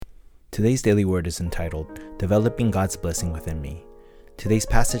Today's daily word is entitled, Developing God's Blessing Within Me. Today's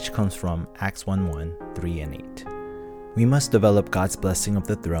passage comes from Acts 1:1, 3 and 8. We must develop God's blessing of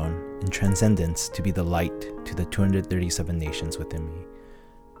the throne in transcendence to be the light to the 237 nations within me.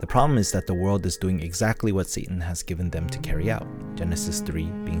 The problem is that the world is doing exactly what Satan has given them to carry out. Genesis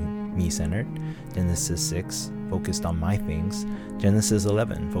 3 being me-centered, Genesis 6 focused on my things, Genesis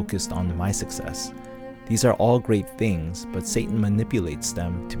 11 focused on my success. These are all great things, but Satan manipulates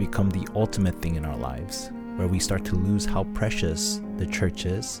them to become the ultimate thing in our lives, where we start to lose how precious the church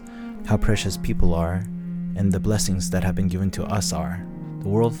is, how precious people are, and the blessings that have been given to us are. The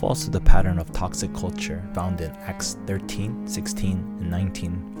world falls to the pattern of toxic culture found in Acts 13, 16, and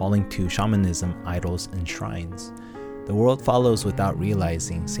 19, falling to shamanism, idols, and shrines. The world follows without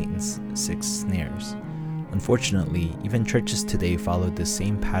realizing Satan's 6 snares. Unfortunately, even churches today follow this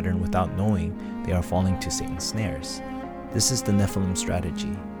same pattern without knowing they are falling to Satan's snares. This is the Nephilim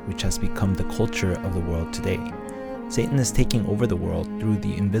strategy, which has become the culture of the world today. Satan is taking over the world through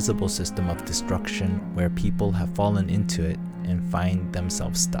the invisible system of destruction where people have fallen into it and find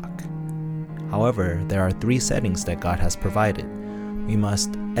themselves stuck. However, there are 3 settings that God has provided. We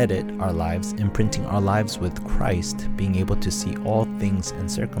must edit our lives, imprinting our lives with Christ, being able to see all things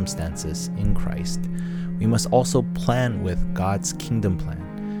and circumstances in Christ. We must also plan with God's kingdom plan,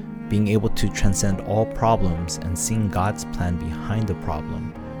 being able to transcend all problems and seeing God's plan behind the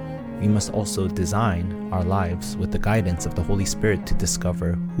problem. We must also design our lives with the guidance of the Holy Spirit to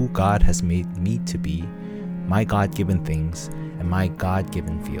discover who God has made me to be, my God-given things, and my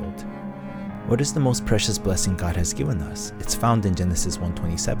God-given field. What is the most precious blessing God has given us? It's found in Genesis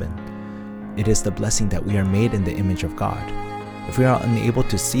 1:27. It is the blessing that we are made in the image of God. If we are unable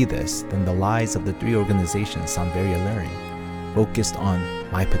to see this, then the lies of the 3 organizations sound very alluring, focused on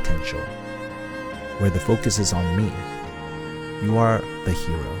my potential, where the focus is on me. You are the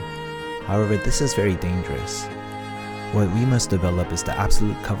hero. However, this is very dangerous. What we must develop is the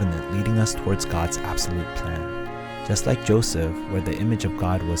absolute covenant leading us towards God's absolute plan. Just like Joseph, where the image of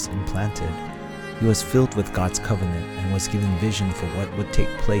God was implanted, he was filled with God's covenant and was given vision for what would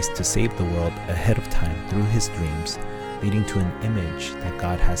take place to save the world ahead of time through his dreams, leading to an image that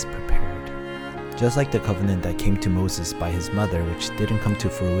God has prepared. Just like the covenant that came to Moses by his mother, which didn't come to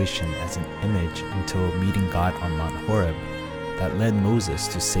fruition as an image until meeting God on Mount Horeb, that led Moses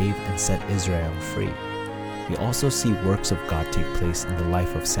to save and set Israel free. We also see works of God take place in the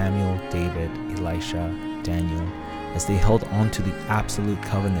life of Samuel, David, Elisha, Daniel, as they held on to the absolute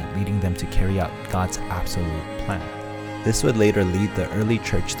covenant, leading them to carry out God's absolute plan. This would later lead the early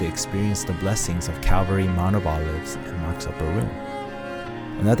church to experience the blessings of Calvary, Mount of Olives, and Mark's Upper Room.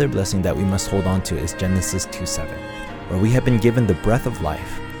 Another blessing that we must hold on to is Genesis 2:7, where we have been given the breath of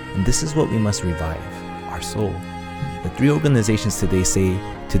life, and this is what we must revive, our soul. The 3 organizations today say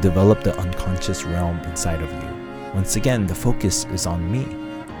to develop the unconscious realm inside of you. Once again, the focus is on me.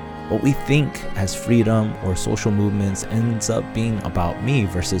 What we think as freedom or social movements ends up being about me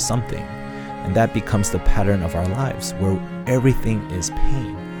versus something. And that becomes the pattern of our lives, where everything is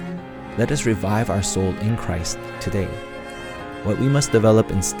pain. Let us revive our soul in Christ today. What we must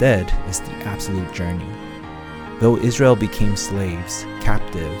develop instead is the absolute journey. Though Israel became slaves,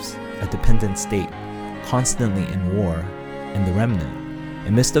 captives, a dependent state, constantly in war, and the remnant,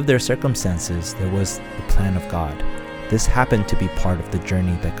 in midst of their circumstances, there was the plan of God. This happened to be part of the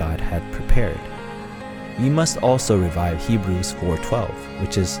journey that God had prepared. We must also revive Hebrews 4:12,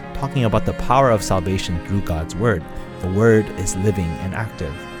 which is talking about the power of salvation through God's Word. The Word is living and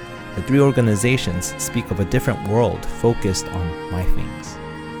active. The 3 organizations speak of a different world focused on my things.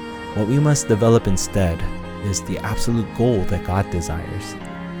 What we must develop instead is the absolute goal that God desires.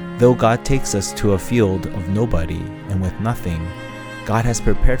 Though God takes us to a field of nobody and with nothing, God has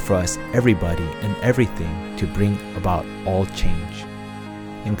prepared for us everybody and everything to bring about all change.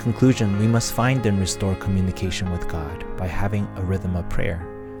 In conclusion, we must find and restore communication with God by having a rhythm of prayer,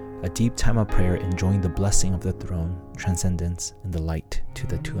 a deep time of prayer enjoying the blessing of the throne, transcendence, and the light to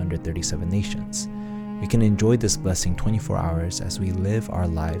the 237 nations. We can enjoy this blessing 24 hours as we live our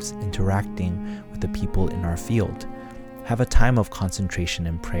lives interacting with the people in our field. Have a time of concentration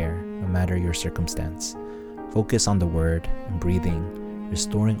and prayer, no matter your circumstance. Focus on the Word and breathing,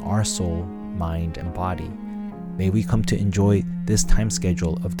 restoring our soul, mind, and body. May we come to enjoy this time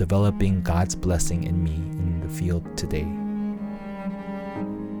schedule of developing God's blessing in me in the field today.